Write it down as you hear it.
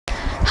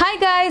Hi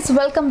guys,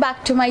 welcome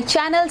back to my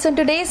channel. So in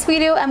today's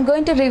video I'm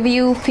going to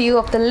review few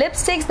of the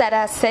lipsticks that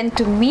are sent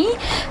to me.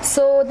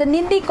 So the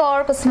Nindy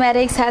Kaur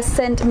Cosmetics has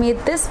sent me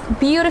this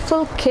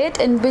beautiful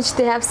kit in which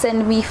they have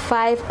sent me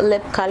 5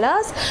 lip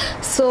colors.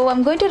 So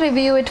I'm going to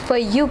review it for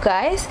you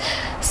guys.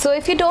 So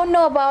if you don't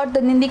know about the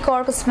Nindy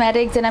Kaur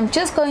Cosmetics, then I'm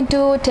just going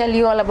to tell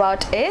you all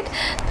about it.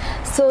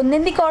 So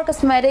Nindy Kaur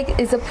Cosmetics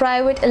is a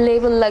private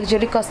label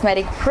luxury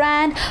cosmetic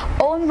brand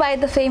owned by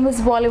the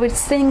famous Bollywood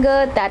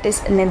singer, that is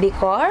Nindy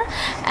Kaur,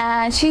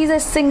 and she's a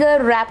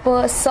singer,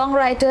 rapper,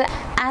 songwriter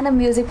and a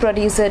music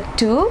producer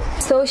too.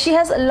 So she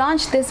has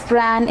launched this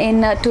brand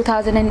in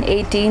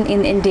 2018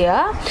 in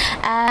India,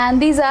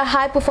 and these are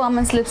high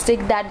performance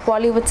lipstick that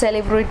Bollywood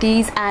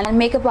celebrities and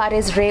makeup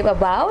artists rave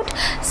about.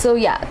 So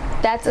yeah,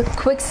 that's a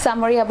quick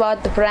summary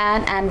about the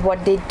brand and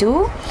what they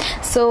do.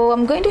 So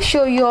I'm going to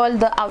show you all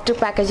the outer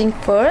packaging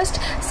first.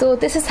 So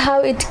this is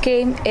how it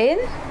came in.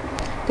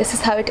 This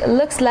is how it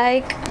looks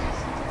like.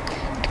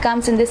 It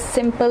comes in this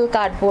simple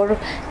cardboard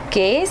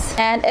case,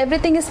 and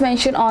everything is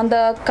mentioned on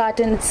the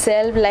carton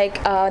itself,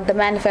 like the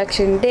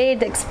manufacturing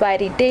date, the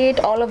expiry date,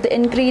 all of the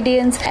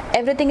ingredients,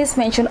 everything is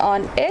mentioned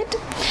on it.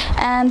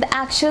 And the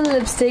actual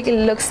lipstick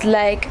looks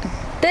like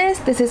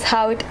this is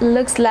how it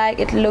looks like.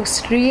 It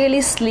looks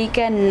really sleek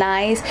and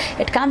nice.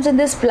 It comes in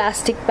this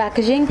plastic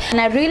packaging,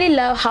 and I really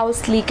love how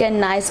sleek and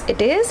nice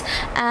it is.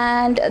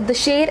 And the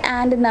shade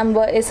and the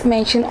number is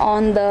mentioned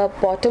on the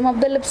bottom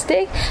of the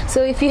lipstick.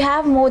 So if you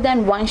have more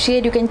than one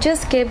shade, you can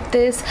just keep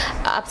this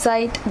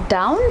upside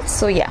down.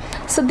 So yeah,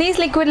 so these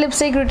liquid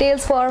lipstick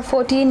retails for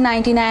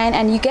 $14.99,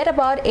 and you get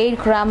about 8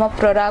 grams of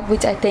product,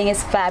 which I think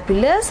is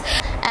fabulous.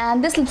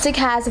 And this lipstick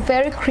has a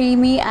very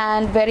creamy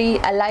and very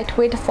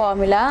lightweight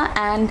formula,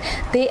 and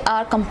they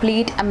are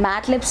complete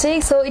matte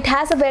lipstick. So it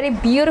has a very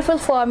beautiful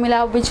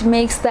formula which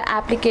makes the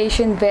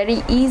application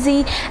very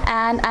easy,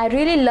 and I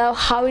really love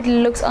how it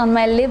looks on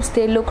my lips.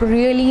 They look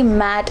really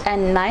matte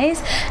and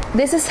nice.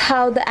 This is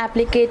how the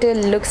applicator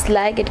looks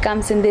like. It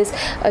comes in this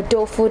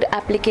doe foot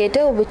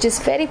applicator, which is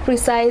very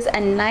precise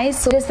and nice.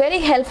 So it's very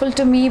helpful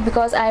to me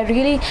because I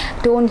really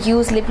don't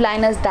use lip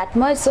liners that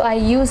much, so I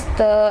use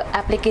the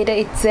applicator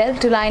itself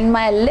to line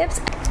my lips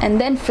and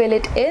then fill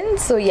it in.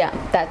 So yeah,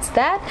 that's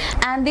that.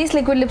 And these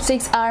liquid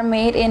lipsticks are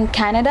made in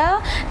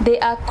Canada. They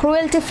are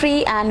cruelty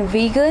free and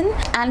vegan,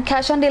 and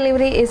cash on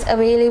delivery is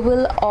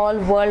available all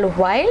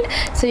worldwide,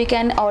 so you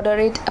can order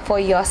it for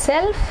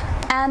yourself.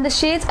 And the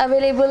shades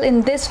available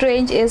in this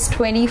range is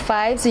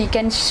 25, so you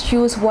can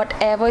choose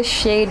whatever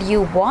shade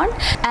you want,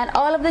 and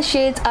all of the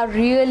shades are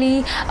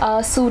really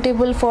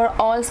suitable for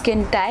all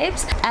skin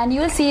types. And you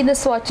will see in the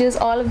swatches,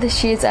 all of the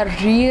shades are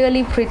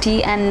really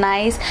pretty and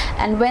nice,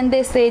 and when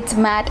they say it's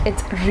matte,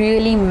 it's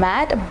really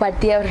matte,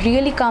 but they are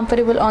really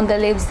comfortable on the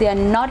lips. They are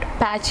not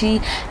patchy,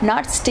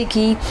 not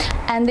sticky,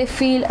 and they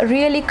feel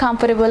really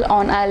comfortable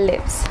on our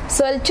lips.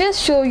 So I'll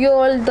just show you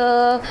all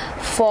the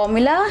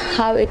formula,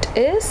 how it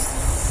is.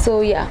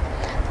 So yeah,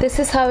 this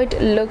is how it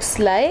looks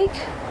like,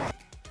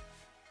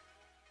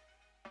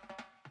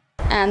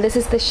 and this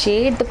is the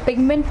shade. The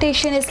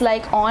pigmentation is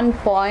like on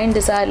point.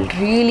 These are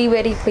really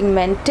very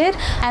pigmented,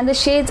 and the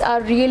shades are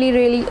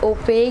really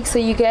opaque, so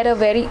you get a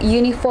very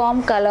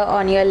uniform color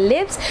on your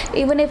lips.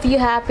 Even if you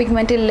have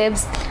pigmented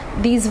lips,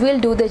 these will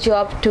do the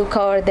job to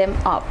cover them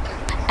up.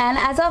 And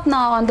as of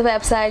now on the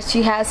website,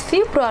 she has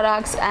few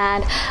products,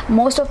 and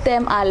most of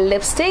them are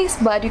lipsticks,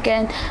 but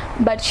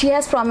she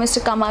has promised to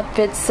come up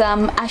with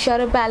some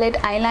eyeshadow palette,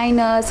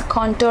 eyeliners,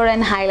 contour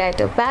and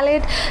highlighter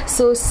palette.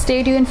 So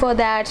stay tuned for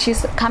that.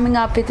 She's coming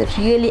up with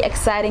really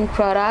exciting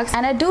products,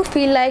 and I do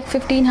feel like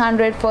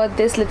 $1,500 for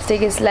this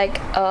lipstick is like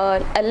a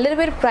little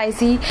bit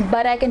pricey,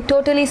 but I can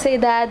totally say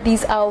that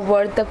these are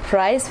worth the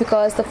price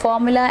because the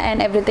formula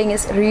and everything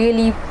is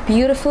really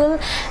beautiful,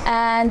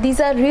 and these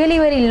are really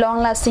very long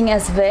lasting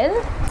as well.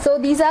 So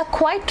these are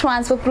quite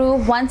transfer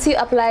proof. Once you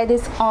apply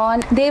this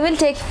on, they will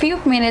take few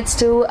minutes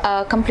to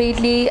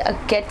completely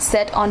get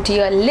set onto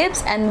your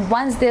lips, and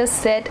once they're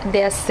set,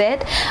 they are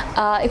set.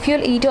 If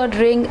you'll eat or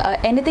drink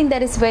anything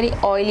that is very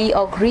oily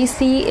or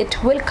greasy,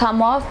 it will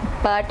come off,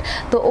 but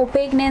the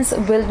opaqueness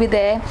will be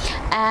there,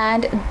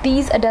 and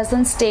these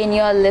doesn't stain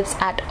your lips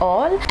at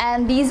all,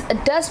 and these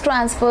does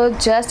transfer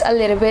just a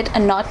little bit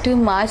and not too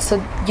much,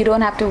 so you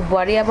don't have to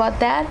worry about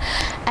that.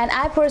 And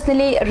I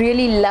personally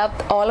really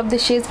loved all of the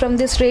shades from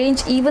this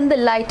range. Even the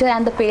lighter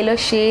and the paler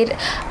shade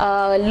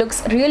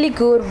looks really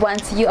good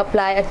once you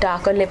apply a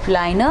darker lip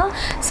liner.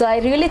 So I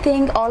really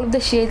think all of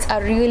the shades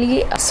are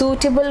really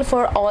suitable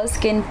for all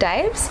skin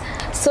types.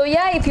 So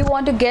yeah, if you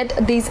want to get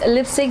these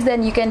lipsticks,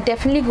 then you can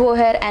definitely go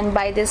ahead and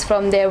buy this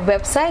from their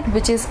website,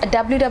 which is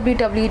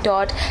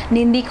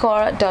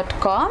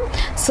www.nindykaur.com.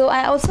 So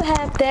I also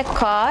have their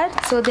card.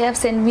 So they have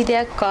sent me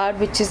their card,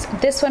 which is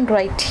this one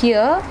right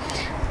here.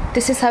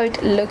 This is how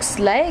it looks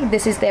like.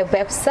 This is their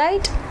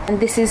website, and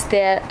this is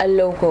their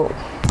logo.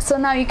 So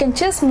now you can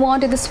just move on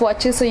to the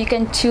swatches, so you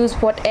can choose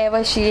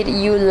whatever shade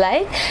you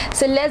like.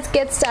 So let's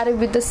get started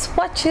with the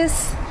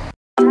swatches.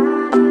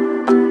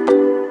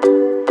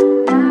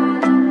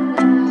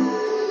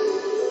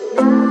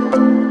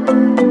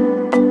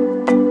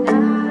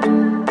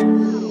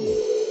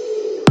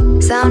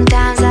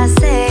 Sometimes I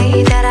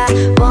say that I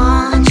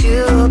want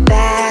you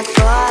back,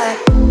 but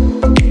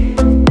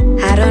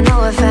I don't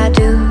know if I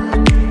do.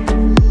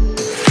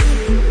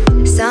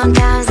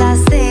 Sometimes I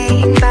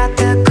think about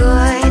the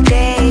good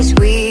days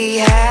we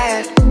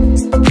had,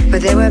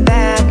 but there were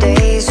bad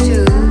days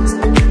too.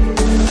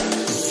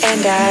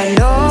 And I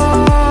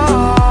know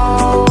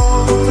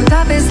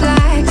love is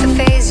like the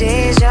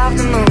phases of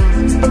the moon.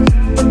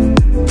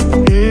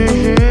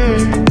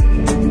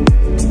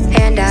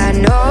 And I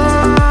know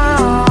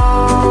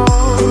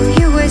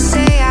you would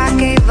say I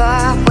gave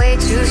up way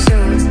too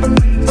soon.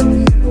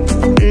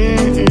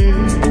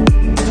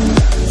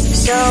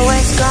 So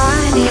it's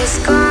gone, it's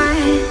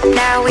gone.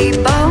 Now we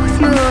both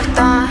moved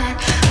on.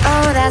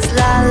 Oh, that's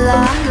la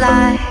la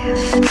life.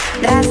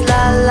 That's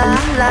la la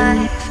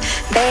life.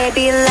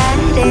 Baby,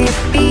 let it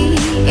be.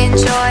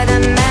 Enjoy the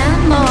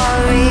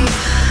memory.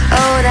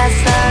 Oh, that's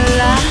la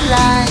la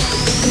life.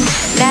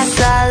 That's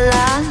la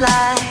la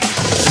life.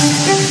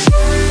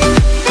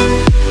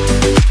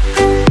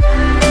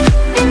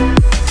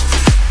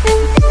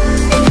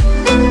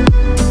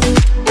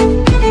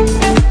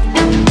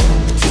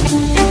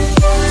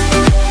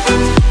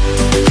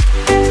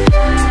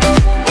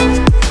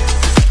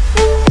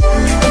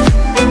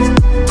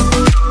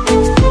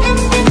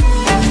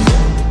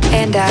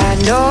 And I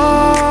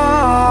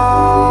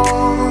know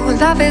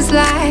love is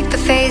like the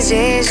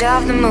phases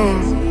of the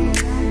moon.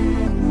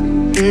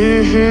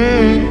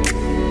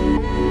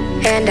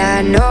 And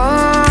I know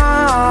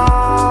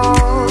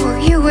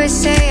you would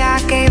say I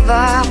gave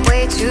up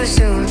way too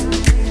soon.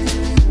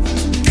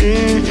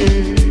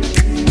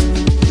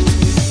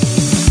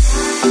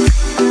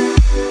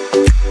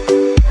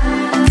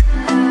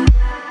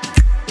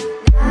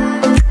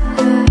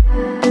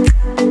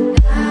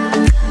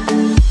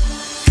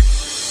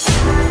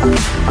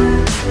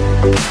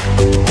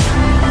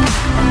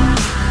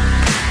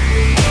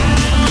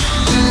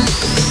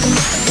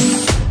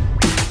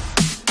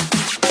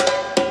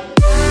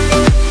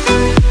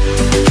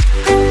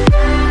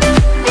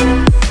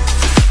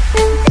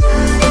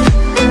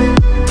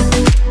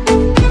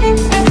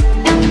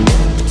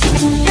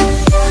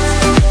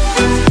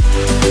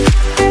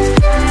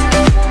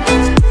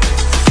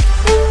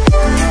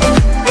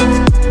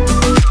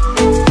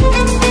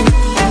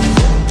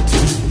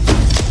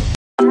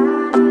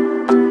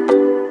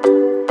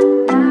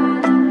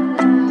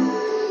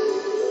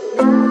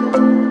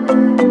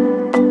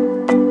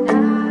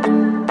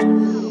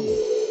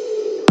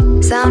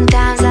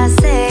 Sometimes I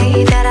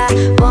say that I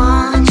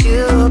want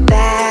you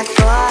back,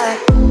 but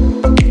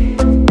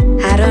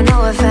I don't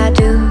know if I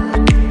do.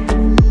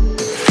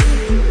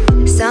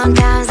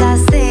 Sometimes I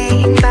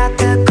think about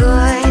the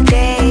good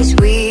days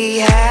we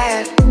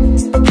had,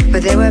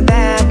 but there were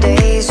bad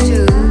days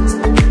too.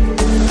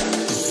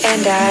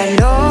 And I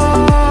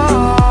know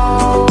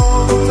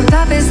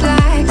love is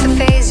like the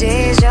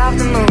phases of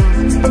the moon.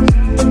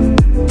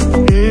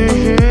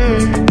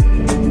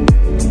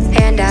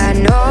 And I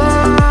know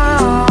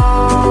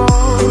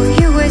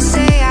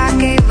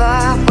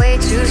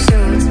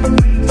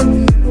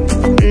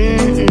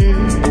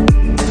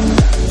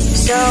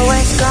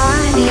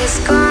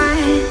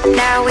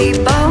we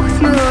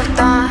both moved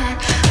on.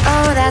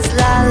 Oh, that's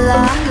la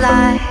la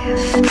life.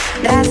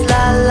 That's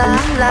la la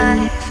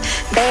life.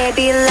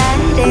 Baby,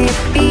 let it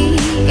be.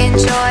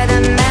 Enjoy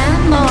the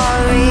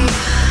memory.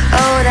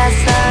 Oh,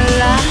 that's la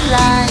la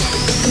life.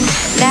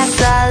 That's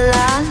la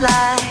la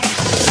life.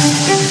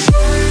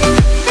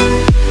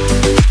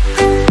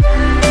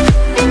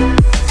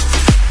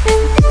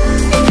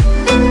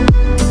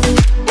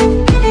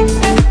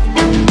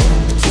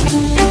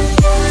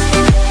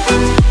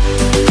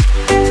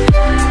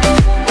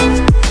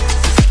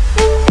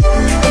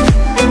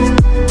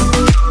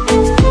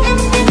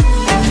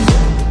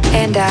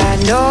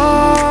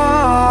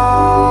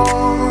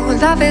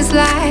 Love is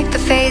like the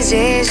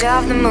phases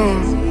of the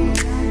moon.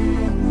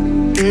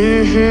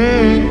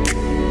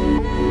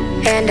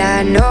 And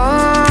I know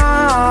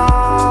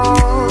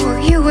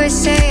you would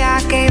say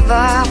I gave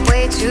up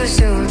way too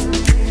soon.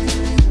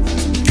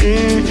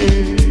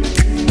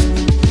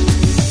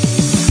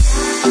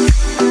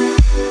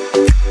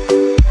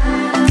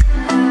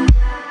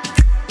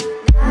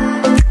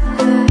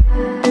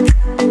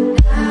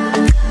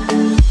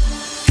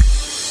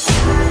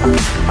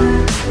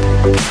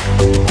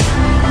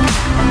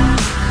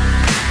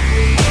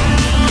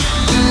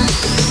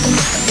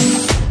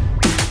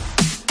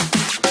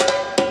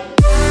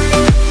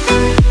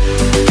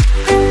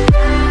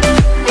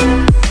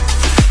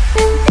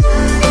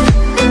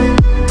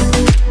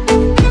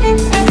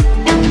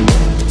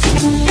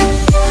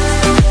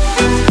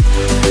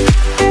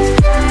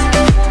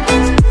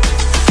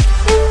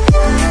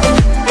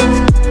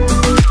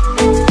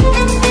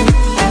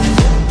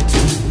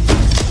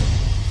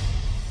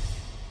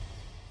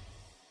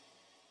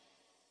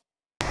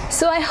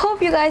 So I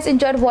hope you guys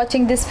enjoyed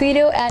watching this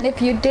video, and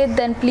if you did,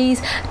 then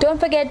please don't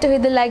forget to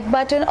hit the like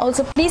button.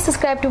 Also, please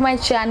subscribe to my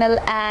channel,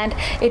 and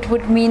it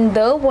would mean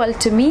the world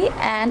to me.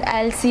 And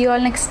I'll see you all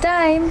next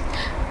time.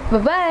 Bye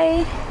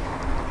bye.